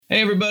Hey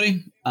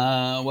everybody,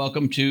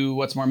 welcome to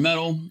What's More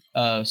Metal.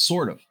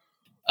 Sort of.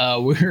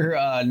 We're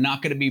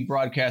not going to be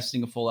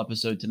broadcasting a full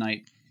episode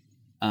tonight.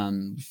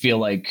 Feel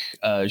like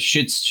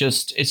it's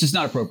just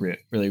not appropriate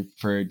really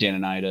for Dan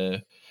and I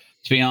to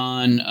be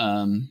on.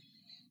 I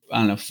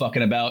don't know,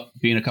 fucking about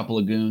being a couple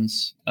of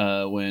goons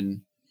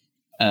when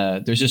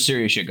there's just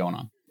serious shit going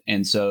on.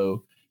 And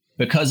so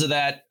because of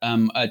that,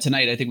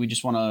 tonight I think we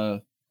just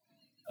want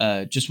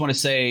to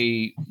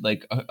say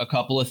like a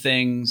couple of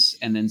things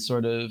and then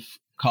sort of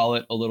call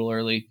it a little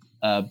early.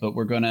 But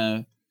we're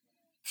gonna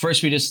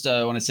first we just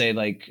want to say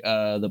like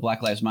the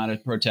Black Lives Matter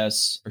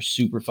protests are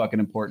super fucking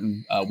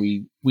important.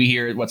 We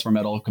here at What's More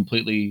Metal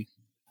completely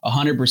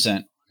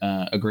 100%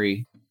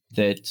 agree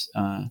that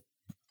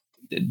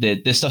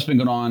that this stuff's been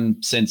going on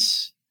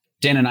since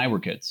Dan and I were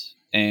kids,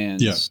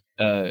 and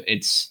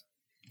it's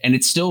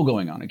still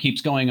going on. It keeps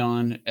going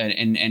on,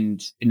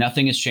 and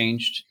nothing has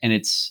changed. And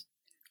it's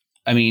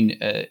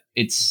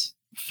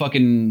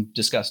fucking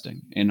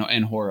disgusting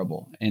and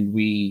horrible. And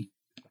we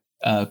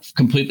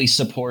completely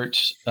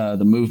support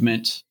the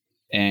movement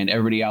and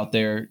everybody out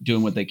there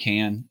doing what they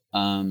can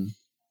in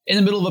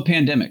the middle of a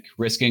pandemic,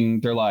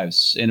 risking their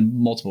lives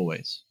in multiple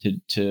ways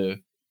to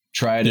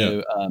try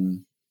to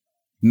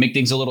make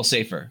things a little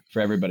safer for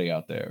everybody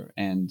out there.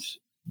 And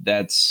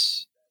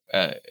that's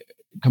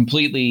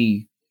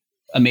completely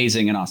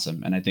amazing and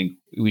awesome. And I think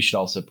we should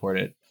all support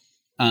it.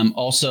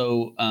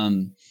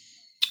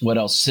 What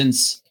else?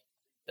 Since,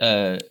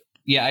 I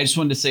just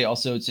wanted to say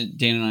also, it's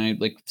Dan and I,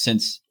 like,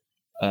 since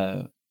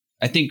I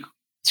think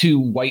two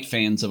white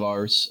fans of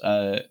ours,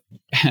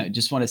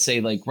 just want to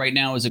say, like, right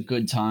now is a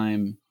good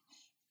time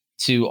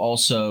to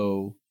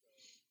also,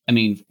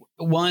 educate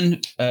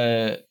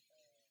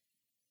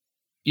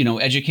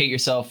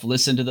yourself,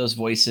 listen to those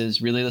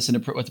voices, really listen to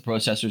what the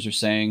protesters are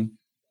saying,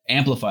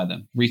 amplify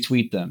them,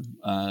 retweet them,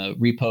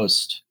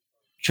 repost,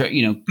 try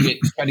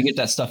to get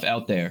that stuff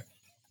out there.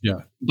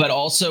 Yeah. But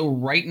also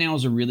right now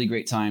is a really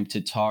great time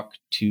to talk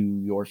to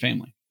your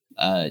family,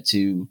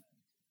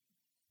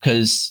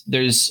 because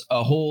there's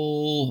a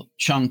whole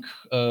chunk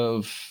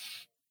of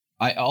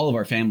all of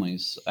our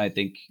families, I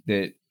think,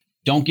 that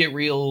don't get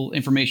real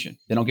information.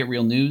 They don't get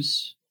real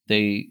news.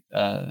 They're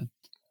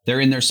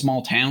in their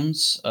small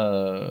towns,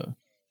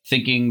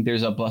 thinking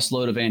there's a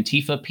busload of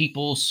Antifa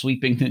people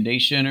sweeping the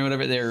nation or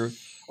whatever.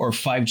 Or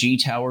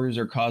 5G towers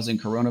are causing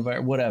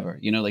coronavirus, whatever.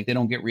 They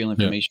don't get real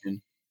information. Yeah.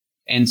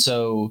 And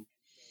so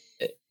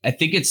I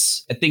think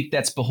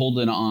that's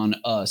beholden on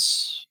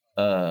us,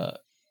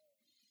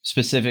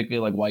 specifically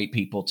like white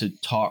people, to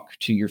talk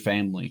to your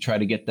family, try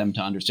to get them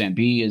to understand,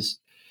 be as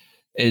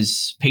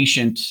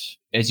patient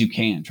as you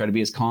can, try to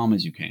be as calm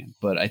as you can.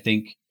 But I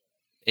think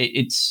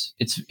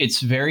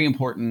it's very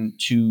important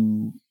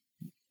to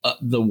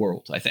the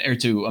world, I think, or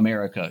to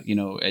America,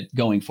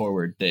 going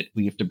forward, that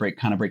we have to break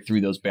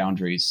through those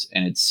boundaries.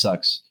 And it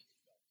sucks,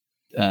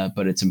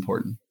 but it's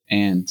important.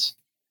 And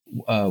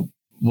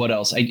what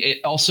else?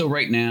 Also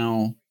right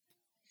now,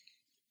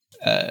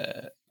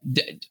 I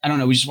don't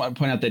know. We just want to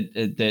point out that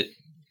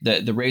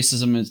the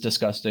racism is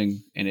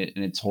disgusting, and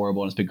it's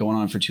horrible, and it's been going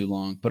on for too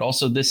long. But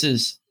also,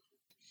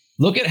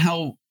 look at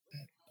how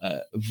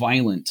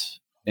violent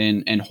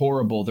and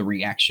horrible the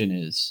reaction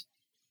is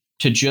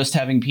to just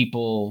having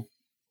people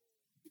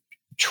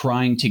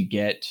trying to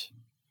get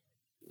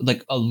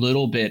like a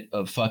little bit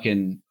of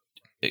fucking,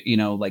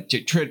 like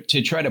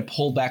to try to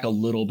pull back a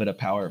little bit of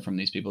power from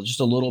these people, just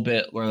a little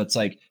bit, where it's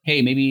like,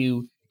 hey, maybe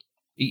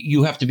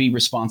you have to be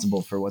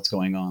responsible for what's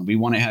going on. We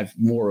want to have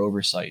more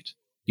oversight,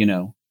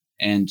 and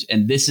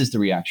this is the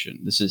reaction.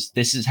 This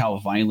is how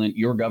violent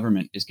your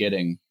government is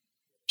getting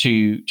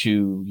to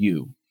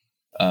you,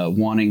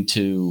 wanting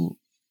to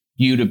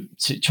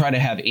try to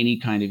have any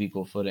kind of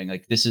equal footing.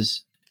 Like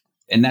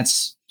and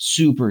that's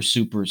super,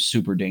 super,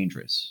 super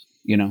dangerous,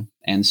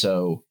 And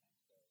so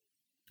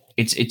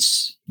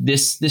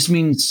this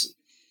means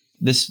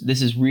this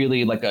is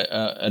really like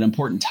an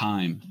important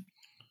time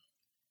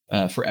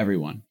for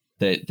everyone,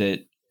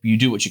 that you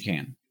do what you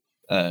can,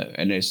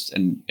 and as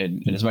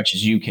much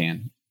as you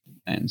can.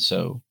 And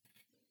so,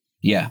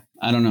 I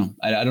don't know.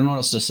 I don't know what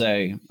else to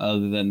say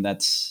other than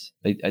that's,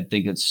 I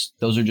think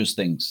those are just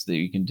things that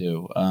you can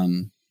do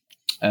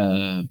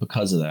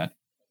because of that.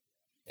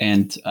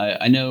 And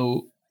I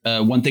know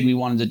one thing we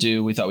wanted to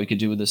do, we thought we could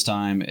do with this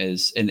time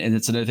is, and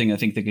it's another thing I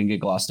think that can get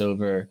glossed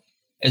over,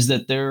 is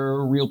that there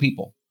are real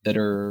people that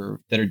are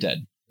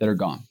dead, that are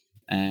gone,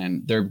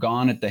 and they're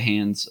gone at the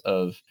hands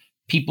of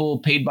people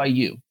paid by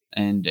you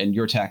and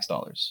your tax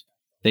dollars.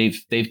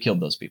 They've killed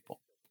those people.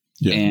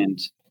 Yeah.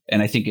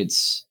 And I think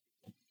it's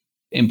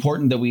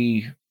important that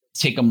we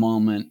take a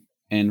moment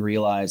and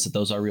realize that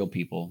those are real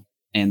people,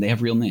 and they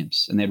have real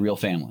names, and they had real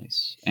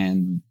families,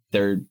 and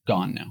they're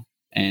gone now.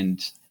 And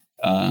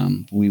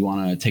we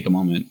want to take a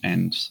moment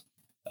and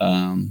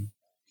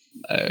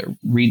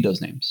read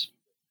those names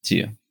to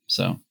you.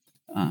 So,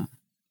 I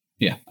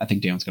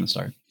think Dan's going to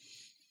start.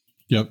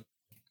 Yep.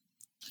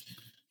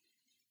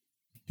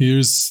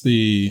 Here's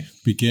the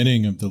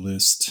beginning of the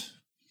list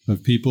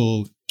of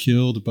people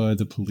killed by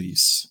the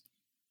police.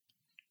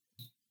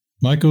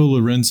 Michael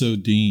Lorenzo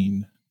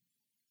Dean,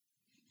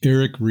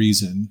 Eric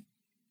Reason,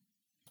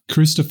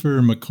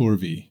 Christopher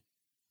McCorvey,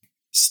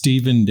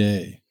 Stephen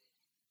Day,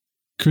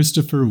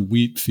 Christopher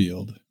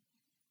Wheatfield,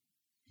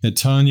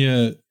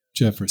 Etanya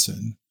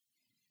Jefferson,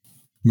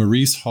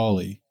 Maurice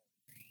Hawley,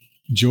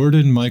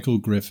 Jordan Michael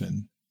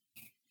Griffin,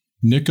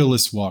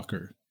 Nicholas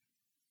Walker,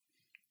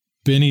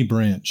 Benny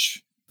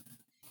Branch,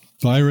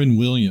 Byron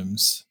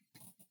Williams,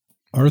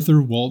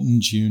 Arthur Walton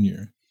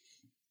Jr.,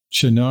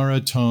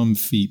 Chinara Tom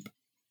Feep,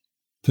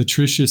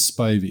 Patricia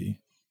Spivey,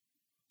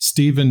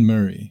 Stephen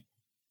Murray,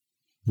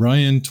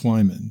 Ryan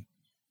Twyman,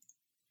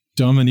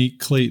 Dominique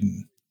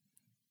Clayton,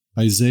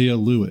 Isaiah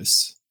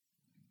Lewis,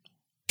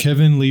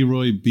 Kevin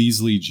Leroy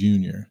Beasley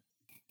Jr.,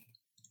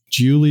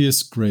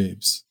 Julius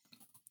Graves,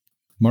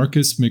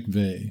 Marcus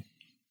McVeigh,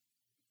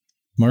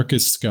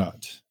 Marcus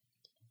Scott,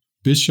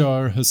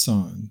 Bishar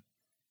Hassan,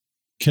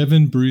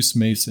 Kevin Bruce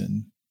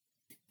Mason,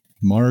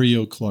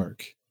 Mario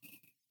Clark,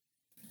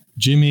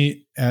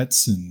 Jimmy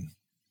Atson,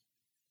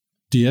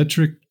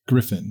 Dietrich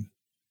Griffin,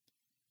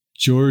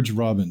 George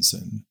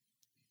Robinson,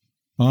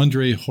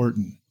 Andre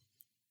Horton,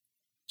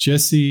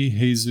 Jesse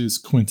Jesus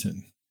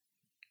Quinton,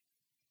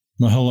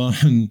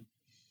 Mahalan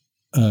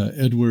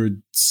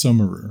Edward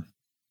Summerer,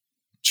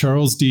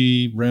 Charles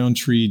D.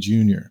 Roundtree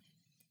Jr.,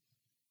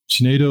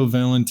 Chinedo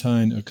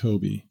Valentine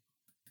Akobe,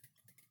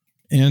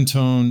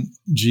 Anton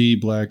G.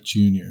 Black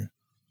Jr.,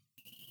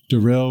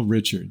 Darrell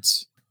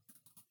Richards,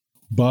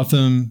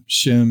 Botham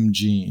Shem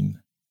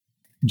Jean,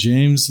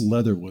 James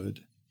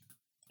Leatherwood,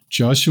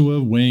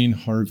 Joshua Wayne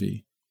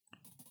Harvey,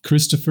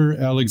 Christopher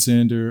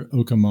Alexander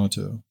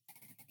Okamoto,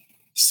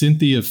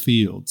 Cynthia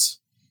Fields,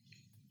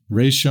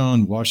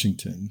 Rayshawn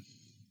Washington,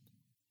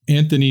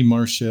 Anthony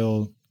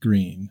Marshall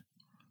Green,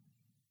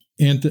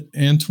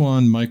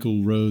 Antoine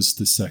Michael Rose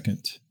II,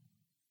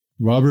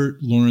 Robert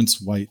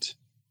Lawrence White,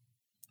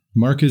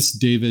 Marcus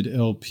David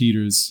L.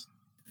 Peters,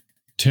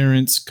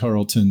 Terrence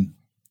Carlton,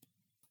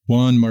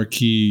 Juan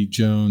Marquis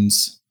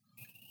Jones,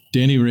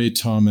 Danny Ray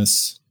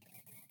Thomas,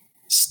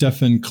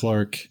 Stephen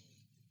Clark,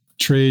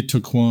 Trey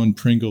Taquan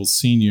Pringle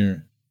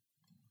Sr.,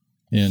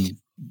 and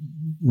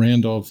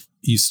Randolph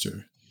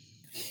Easter.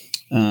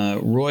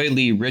 Roy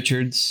Lee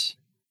Richards,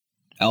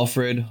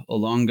 Alfred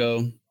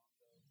Olongo,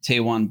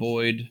 Taywon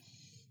Boyd,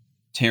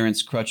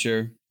 Terrence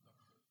Crutcher,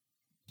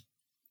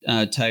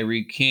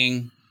 Tyree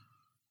King,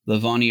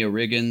 Lavonia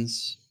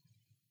Riggins,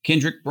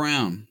 Kendrick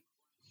Brown,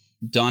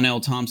 Donnell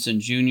Thompson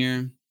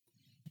Jr.,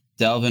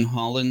 Dalvin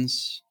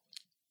Hollins,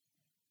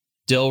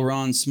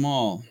 Delron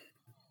Small,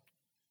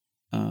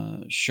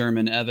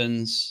 Sherman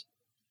Evans,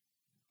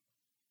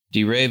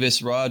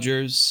 DeRavis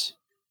Rogers,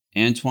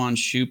 Antoine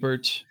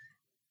Schubert,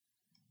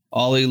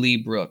 Ollie Lee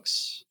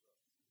Brooks,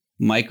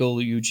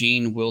 Michael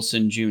Eugene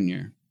Wilson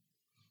Jr.,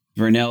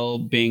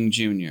 Vernell Bing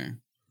Jr.,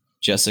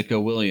 Jessica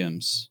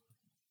Williams,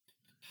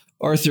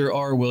 Arthur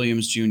R.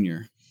 Williams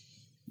Jr.,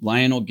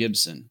 Lionel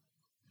Gibson,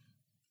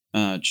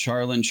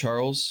 Charlin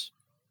Charles,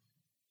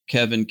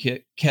 Kevin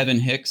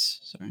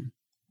Hicks,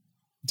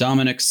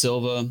 Dominic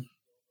Silva,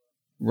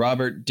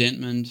 Robert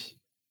Dentmond,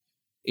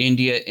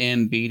 India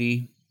M.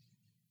 Beatty,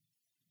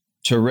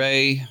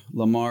 Teray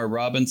Lamar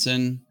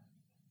Robinson,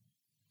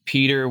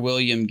 Peter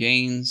William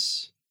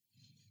Gaines,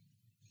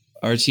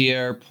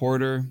 Artier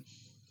Porter,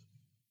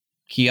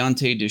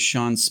 Keontae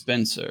Deshaun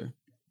Spencer,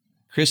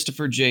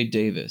 Christopher J.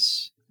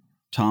 Davis,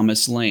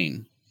 Thomas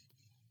Lane,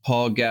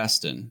 Paul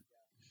Gaston,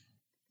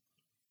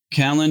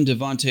 Callan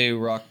Devontae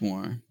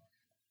Rockmore,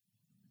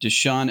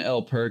 Deshaun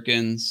L.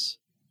 Perkins,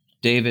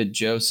 David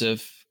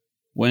Joseph,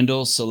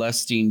 Wendell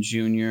Celestine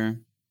Jr.,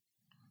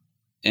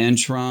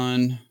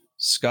 Antron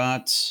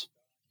Scott,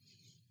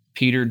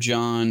 Peter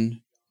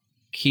John,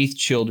 Keith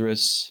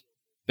Childress,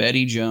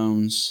 Betty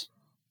Jones,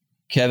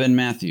 Kevin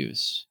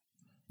Matthews,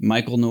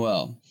 Michael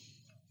Noel,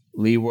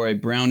 Leroy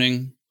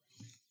Browning,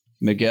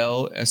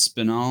 Miguel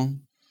Espinal,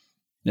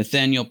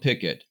 Nathaniel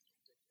Pickett,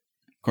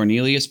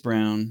 Cornelius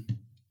Brown,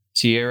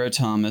 Tierra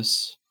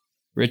Thomas,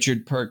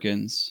 Richard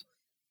Perkins,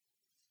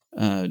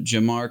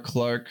 Jamar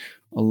Clark,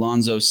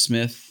 Alonzo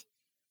Smith,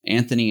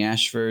 Anthony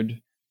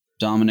Ashford,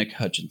 Dominic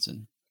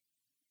Hutchinson.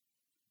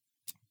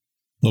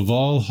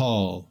 Laval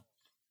Hall,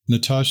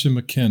 Natasha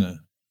McKenna,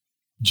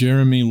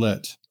 Jeremy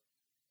Lett,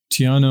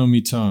 Tiano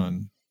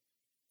Mitan,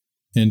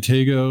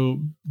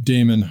 Antego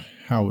Damon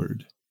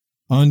Howard,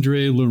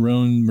 Andre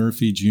Lerone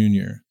Murphy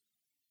Jr.,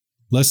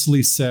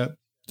 Leslie Sapp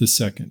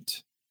II,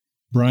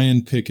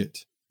 Brian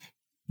Pickett,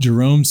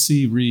 Jerome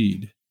C.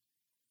 Reed,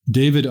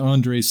 David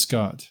Andre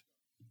Scott,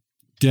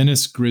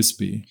 Dennis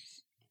Grisby,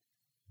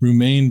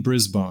 Rumain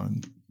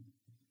Brisbane,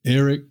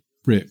 Eric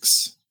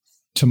Ricks,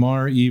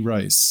 Tamar E.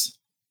 Rice,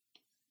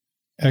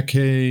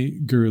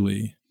 Eke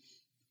Gurley,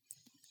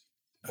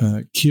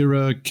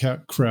 Kira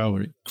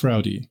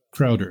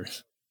Crowder,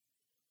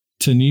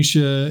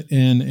 Tanisha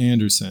N.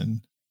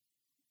 Anderson,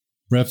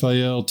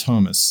 Raphael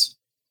Thomas,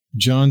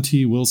 John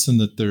T. Wilson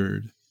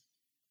III,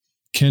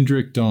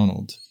 Kendrick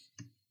Donald,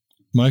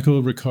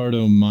 Michael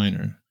Ricardo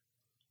Minor,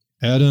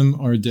 Adam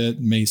Ardette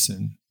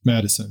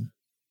Madison,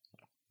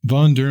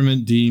 Von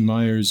Dermott D.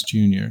 Myers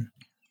Jr.,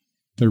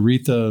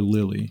 Aretha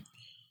Lilly,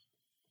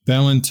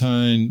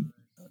 Valentine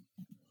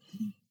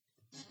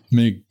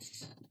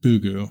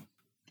Megbugu,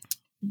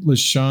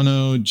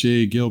 Lashano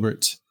J.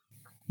 Gilbert,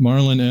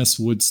 Marlon S.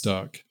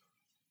 Woodstock,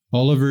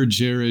 Oliver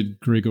Jared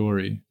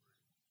Gregory,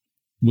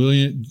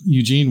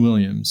 Eugene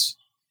Williams,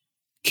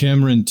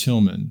 Cameron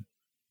Tillman,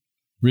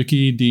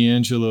 Ricky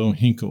D'Angelo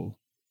Hinkle,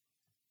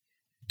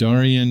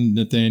 Darian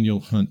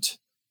Nathaniel Hunt,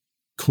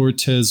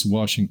 Cortez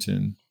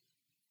Washington,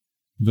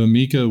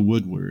 Vamika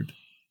Woodward,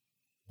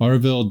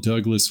 Arvell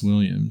Douglas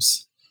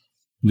Williams,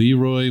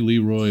 Levon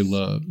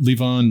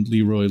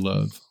Leroy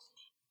Love,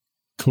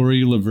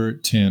 Corey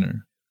Levert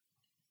Tanner,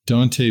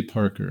 Dante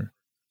Parker,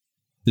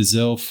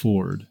 Izelle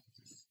Ford,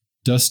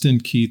 Dustin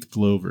Keith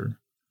Glover,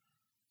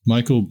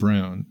 Michael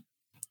Brown,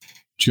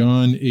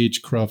 John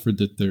H. Crawford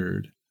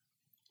III,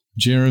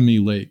 Jeremy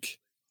Lake,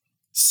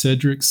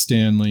 Cedric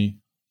Stanley,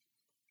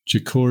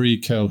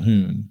 Ja'Cory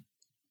Calhoun,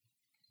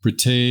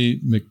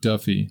 Brittay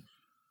McDuffie,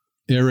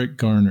 Eric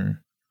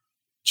Garner,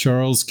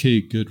 Charles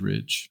K.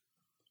 Goodridge,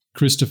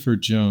 Christopher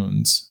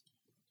Jones,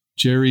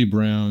 Jerry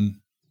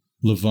Brown,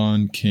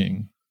 Levon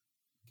King,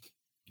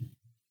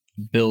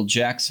 Bill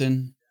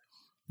Jackson,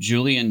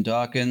 Julian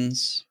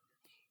Dawkins,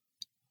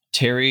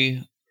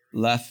 Terry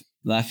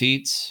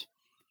Lafitte,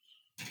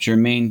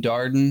 Jermaine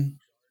Darden,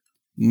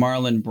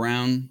 Marlon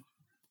Brown,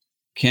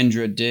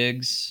 Kendra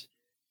Diggs,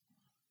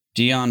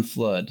 Dion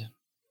Flood,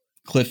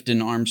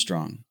 Clifton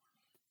Armstrong,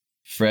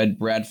 Fred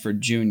Bradford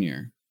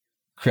Jr.,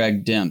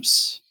 Craig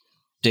Demps,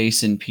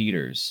 Dason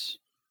Peters,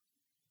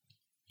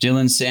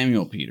 Dylan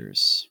Samuel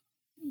Peters,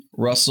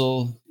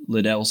 Russell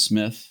Liddell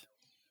Smith,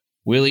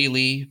 Willie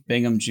Lee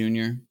Bingham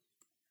Jr.,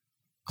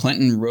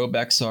 Clinton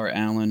Robexar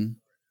Allen,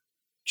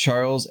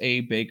 Charles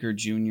A. Baker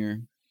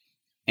Jr.,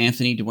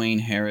 Anthony Dwayne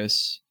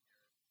Harris,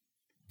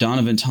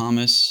 Donovan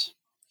Thomas,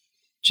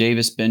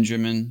 Javis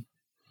Benjamin,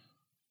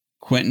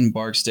 Quentin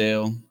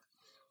Barksdale,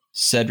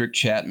 Cedric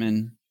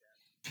Chapman,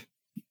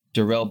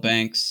 Darrell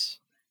Banks,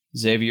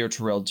 Xavier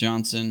Terrell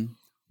Johnson,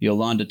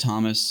 Yolanda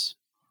Thomas,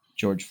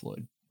 George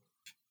Floyd.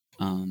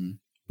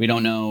 We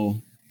don't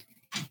know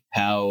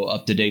how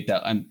up to date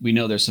that. We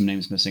know there's some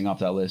names missing off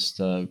that list.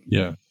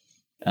 Yeah.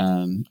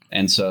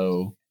 And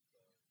so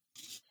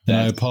and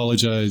I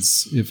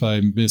apologize if I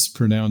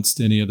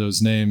mispronounced any of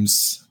those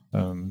names.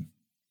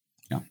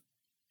 Yeah.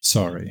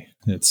 Sorry.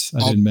 I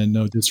didn't mean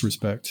no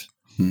disrespect.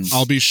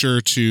 I'll be sure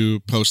to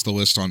post the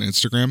list on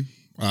Instagram.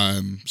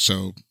 So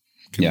you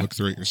can look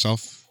through it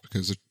yourself,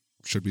 because it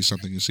should be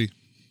something you see.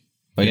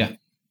 But yeah.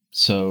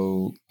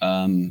 So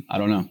I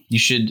don't know. You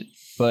should,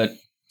 but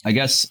I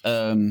guess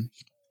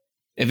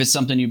if it's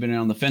something you've been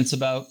on the fence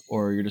about,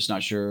 or you're just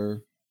not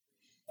sure,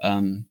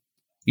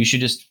 you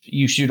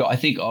should I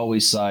think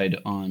always side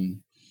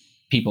on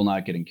people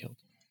not getting killed.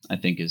 I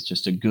think is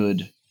just a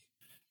good,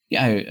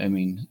 I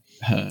mean,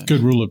 good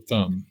rule of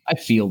thumb. I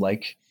feel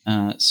like,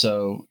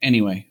 so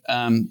anyway,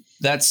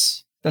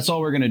 that's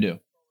all we're going to do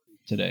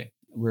today.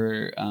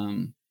 We're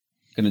going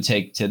to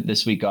take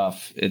this week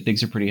off.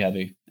 Things are pretty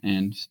heavy,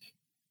 and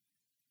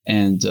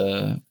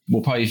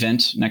we'll probably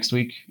vent next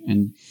week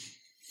and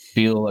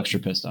be a little extra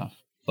pissed off.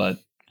 But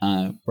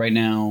right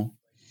now,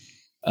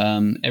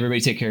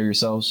 everybody take care of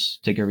yourselves,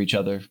 take care of each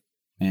other,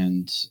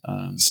 and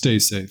stay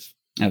safe.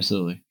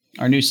 Absolutely.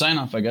 Our new sign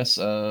off, I guess,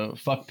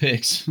 fuck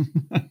pigs.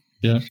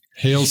 Yeah.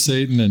 Hail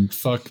Satan and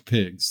fuck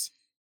pigs.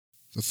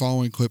 The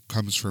following clip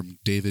comes from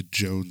David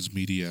Jones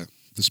Media.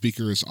 The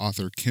speaker is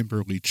author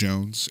Kimberly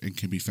Jones and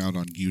can be found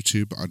on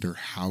YouTube under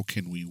How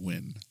Can We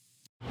Win?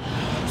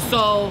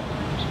 So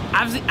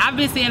I've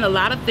been seeing a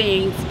lot of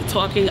things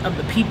talking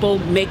about people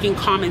making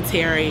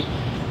commentary.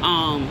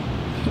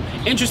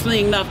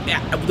 Interestingly enough,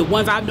 the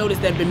ones I've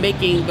noticed that have been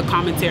making the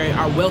commentary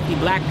are wealthy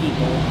black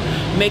people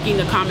making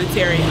the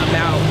commentary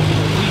about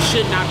we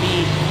should not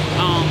be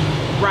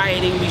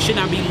rioting, we should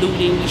not be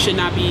looting, we should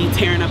not be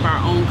tearing up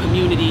our own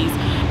communities.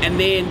 And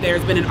then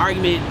there's been an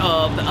argument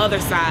of the other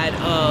side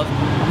of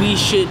we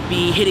should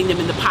be hitting them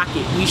in the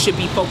pocket. We should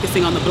be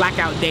focusing on the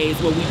blackout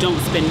days where we don't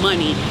spend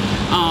money.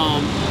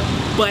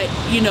 But,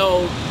 you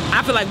know,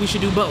 I feel like we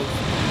should do both.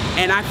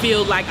 And I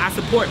feel like I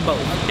support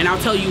both. And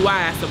I'll tell you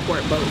why I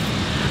support both.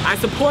 I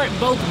support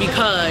both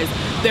because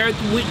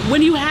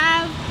when you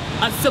have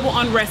a civil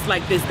unrest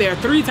like this, there are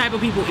three types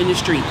of people in the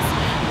streets.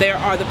 There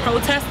are the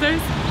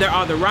protesters, there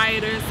are the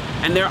rioters,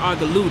 and there are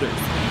the looters.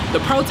 The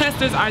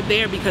protesters are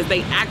there because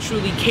they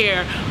actually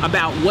care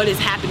about what is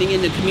happening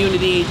in the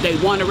community. They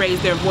want to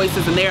raise their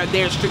voices, and they are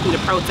there strictly to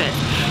protest.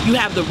 You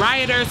have the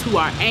rioters who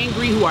are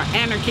angry, who are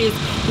anarchists,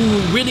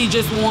 who really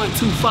just want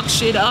to fuck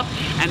shit up,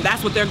 and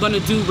that's what they're going to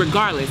do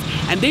regardless.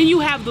 And then you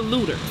have the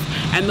looters.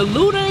 And the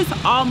looters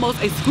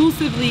almost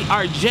exclusively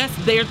are just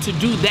there to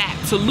do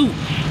that, to loot.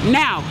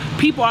 Now,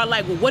 people are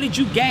like, well, what did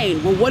you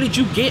gain? Well, what did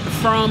you get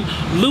from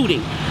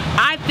looting?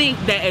 I think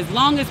that as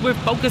long as we're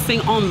focusing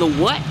on the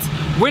what,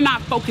 we're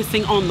not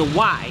focusing on the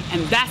why.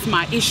 And that's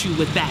my issue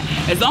with that.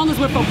 As long as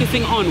we're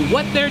focusing on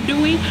what they're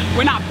doing,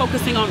 we're not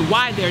focusing on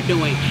why they're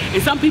doing.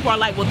 And some people are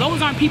like, well,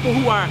 those aren't people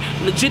who are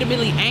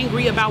legitimately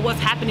angry about what's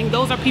happening.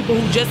 Those are people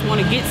who just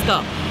want to get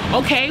stuff.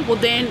 Okay, well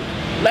then,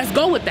 let's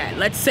go with that.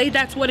 Let's say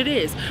that's what it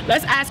is.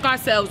 Let's ask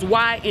ourselves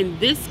why in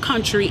this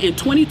country in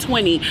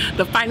 2020,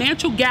 the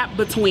financial gap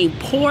between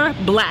poor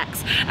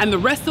blacks and the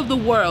rest of the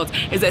world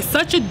is at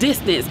such a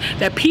distance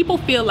that people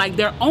feel like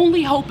their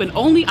only hope and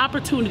only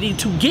opportunity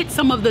to get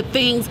some of the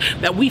things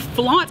that we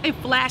flaunt and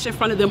flash in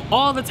front of them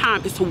all the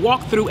time is to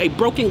walk through a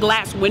broken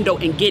glass window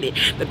and get it.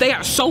 That they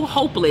are so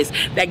hopeless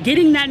that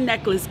getting that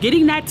necklace,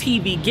 getting that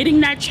TV, getting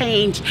that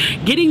change,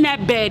 getting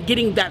that bed,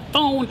 getting that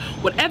phone,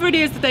 whatever it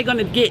is that they're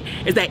gonna get,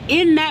 is that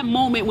in that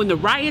moment when the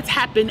riots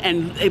happen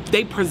and if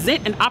they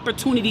present an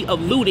opportunity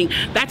of looting,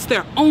 that's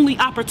their only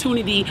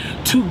opportunity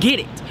to get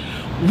it.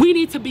 We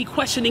need to be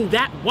questioning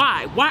that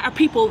why. Why are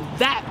people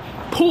that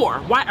poor?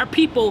 Why are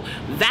people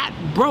that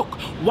broke?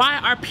 Why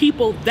are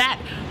people that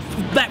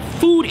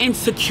food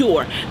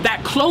insecure,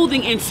 that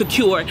clothing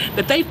insecure,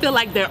 that they feel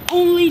like their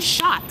only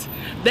shot,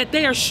 that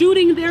they are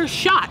shooting their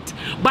shot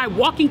by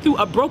walking through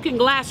a broken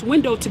glass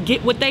window to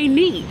get what they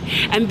need?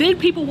 And then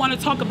people want to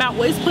talk about,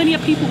 well, there's plenty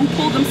of people who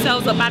pulled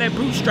themselves up by their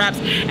bootstraps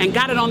and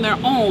got it on their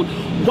own.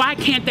 Why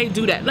can't they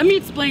do that? Let me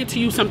explain to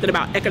you something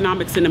about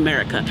economics in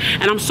America.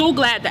 And I'm so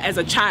glad that as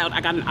a child, I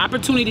got an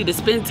opportunity to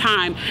spend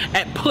time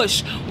at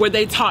Push where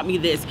they taught me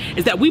this,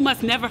 is that we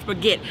must never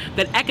forget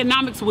that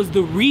economics was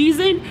the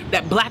reason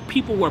that black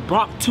people were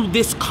brought to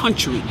this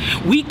country.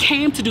 We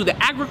came to do the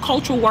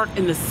agricultural work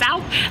in the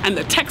South and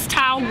the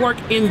textile work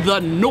in the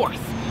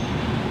North.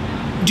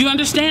 Do you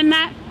understand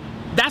that?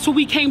 That's what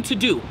we came to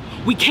do.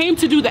 We came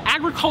to do the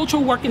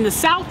agricultural work in the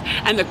South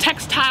and the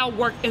textile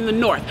work in the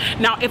North.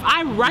 Now, if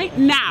I right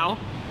now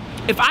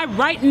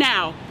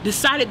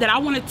decided that I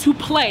wanted to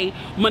play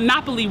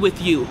Monopoly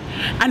with you,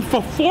 and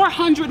for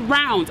 400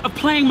 rounds of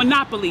playing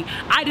Monopoly,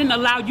 I didn't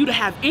allow you to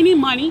have any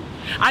money,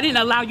 I didn't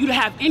allow you to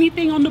have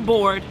anything on the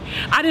board,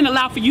 I didn't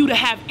allow for you to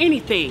have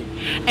anything,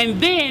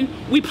 and then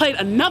we played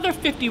another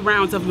 50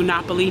 rounds of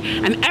Monopoly,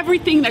 and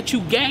everything that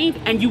you gained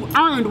and you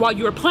earned while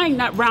you were playing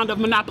that round of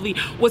Monopoly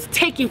was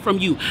taken from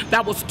you.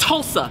 That was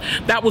Tulsa,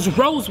 that was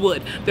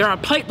Rosewood.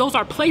 Those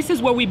are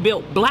places where we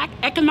built black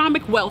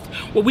economic wealth,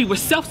 where we were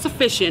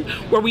self-sufficient,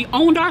 where we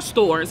owned our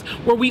stores,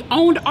 where we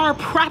owned our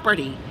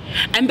property,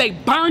 and they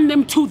burned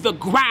them to the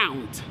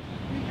ground.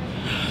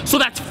 So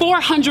that's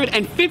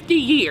 450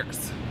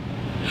 years.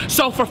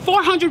 So for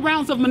 400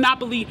 rounds of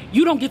Monopoly,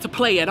 you don't get to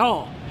play at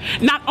all.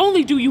 Not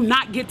only do you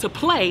not get to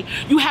play,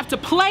 you have to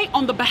play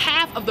on the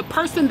behalf of the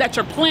person that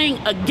you're playing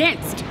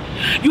against.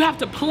 You have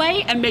to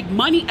play and make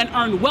money and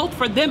earn wealth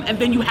for them, and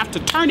then you have to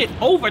turn it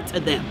over to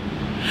them.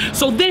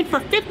 So then for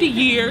 50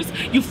 years,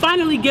 you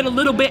finally get a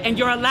little bit and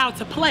you're allowed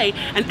to play.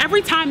 And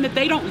every time that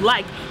they don't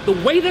like the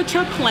way that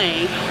you're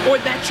playing, or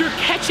that you're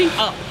catching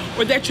up,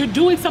 or that you're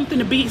doing something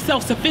to be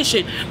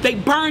self-sufficient, they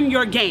burn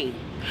your game.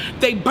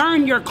 They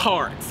burn your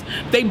cards.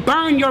 They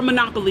burn your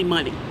Monopoly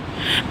money.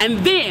 And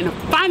then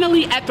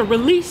finally at the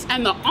release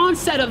and the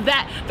onset of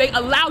that, they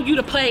allow you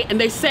to play and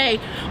they say,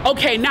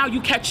 okay, now you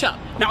catch up.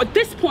 Now at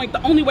this point,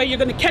 the only way you're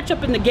gonna catch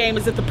up in the game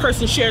is if the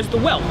person shares the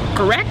wealth,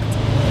 correct?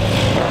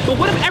 But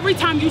what if every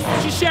time you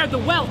share the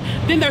wealth,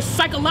 then there's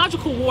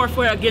psychological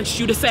warfare against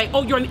you to say,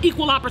 oh, you're an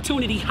equal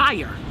opportunity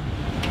hire.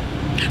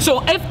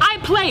 So if I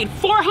played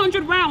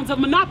 400 rounds of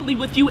Monopoly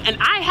with you and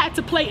I had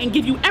to play and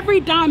give you every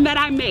dime that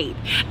I made,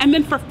 and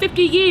then for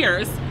 50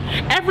 years,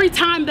 every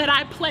time that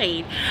I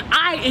played,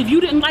 if you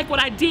didn't like what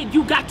I did,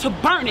 you got to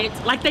burn it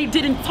like they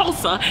did in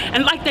Tulsa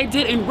and like they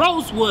did in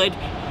Rosewood,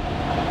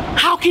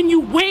 how can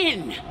you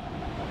win?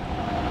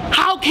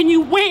 How can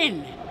you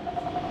win?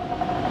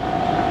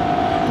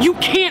 You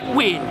can't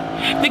win.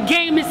 The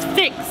game is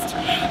fixed.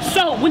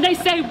 So when they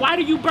say, why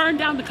do you burn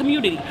down the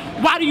community?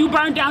 Why do you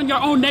burn down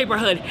your own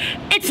neighborhood?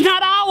 It's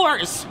not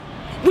ours.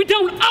 We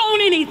don't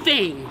own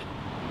anything.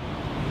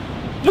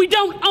 We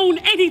don't own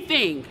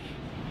anything.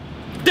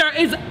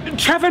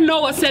 Trevor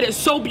Noah said it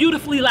so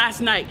beautifully last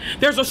night.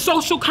 There's a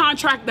social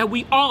contract that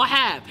we all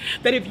have,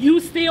 that if you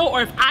steal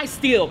or if I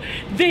steal,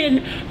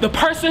 then the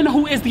person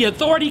who is the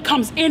authority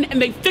comes in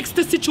and they fix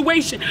the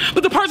situation.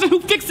 But the person who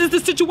fixes the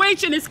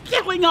situation is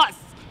killing us.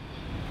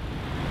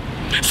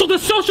 So the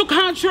social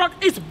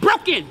contract is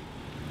broken.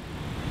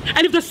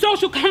 And if the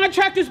social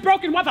contract is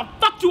broken, why the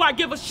fuck do I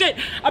give a shit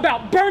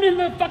about burning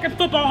the fucking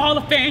Football Hall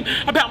of Fame,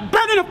 about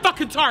burning a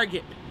fucking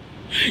Target?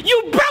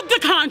 You broke the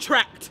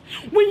contract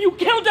when you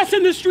killed us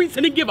in the streets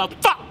and didn't give a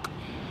fuck.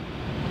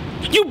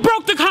 You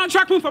broke the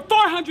contract when for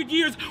 400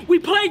 years we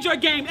played your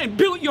game and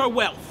built your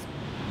wealth.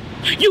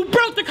 You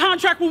broke the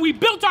contract when we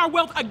built our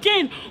wealth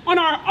again on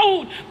our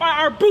own by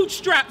our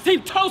bootstraps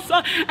in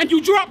Tulsa and you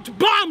dropped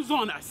bombs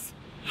on us.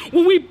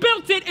 When we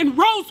built it in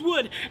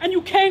Rosewood and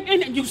you came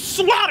in and you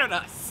slaughtered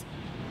us.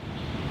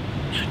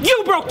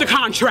 You broke the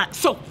contract,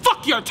 so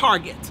fuck your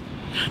Target.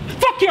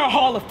 Fuck your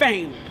Hall of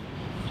Fame.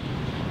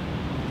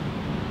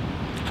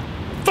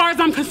 As far as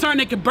I'm concerned,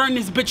 they could burn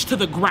this bitch to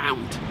the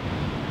ground.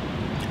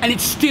 and it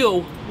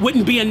still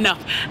wouldn't be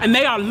enough. And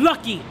they are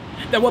lucky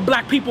that what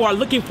black people are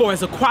looking for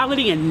is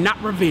equality and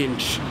not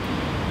revenge.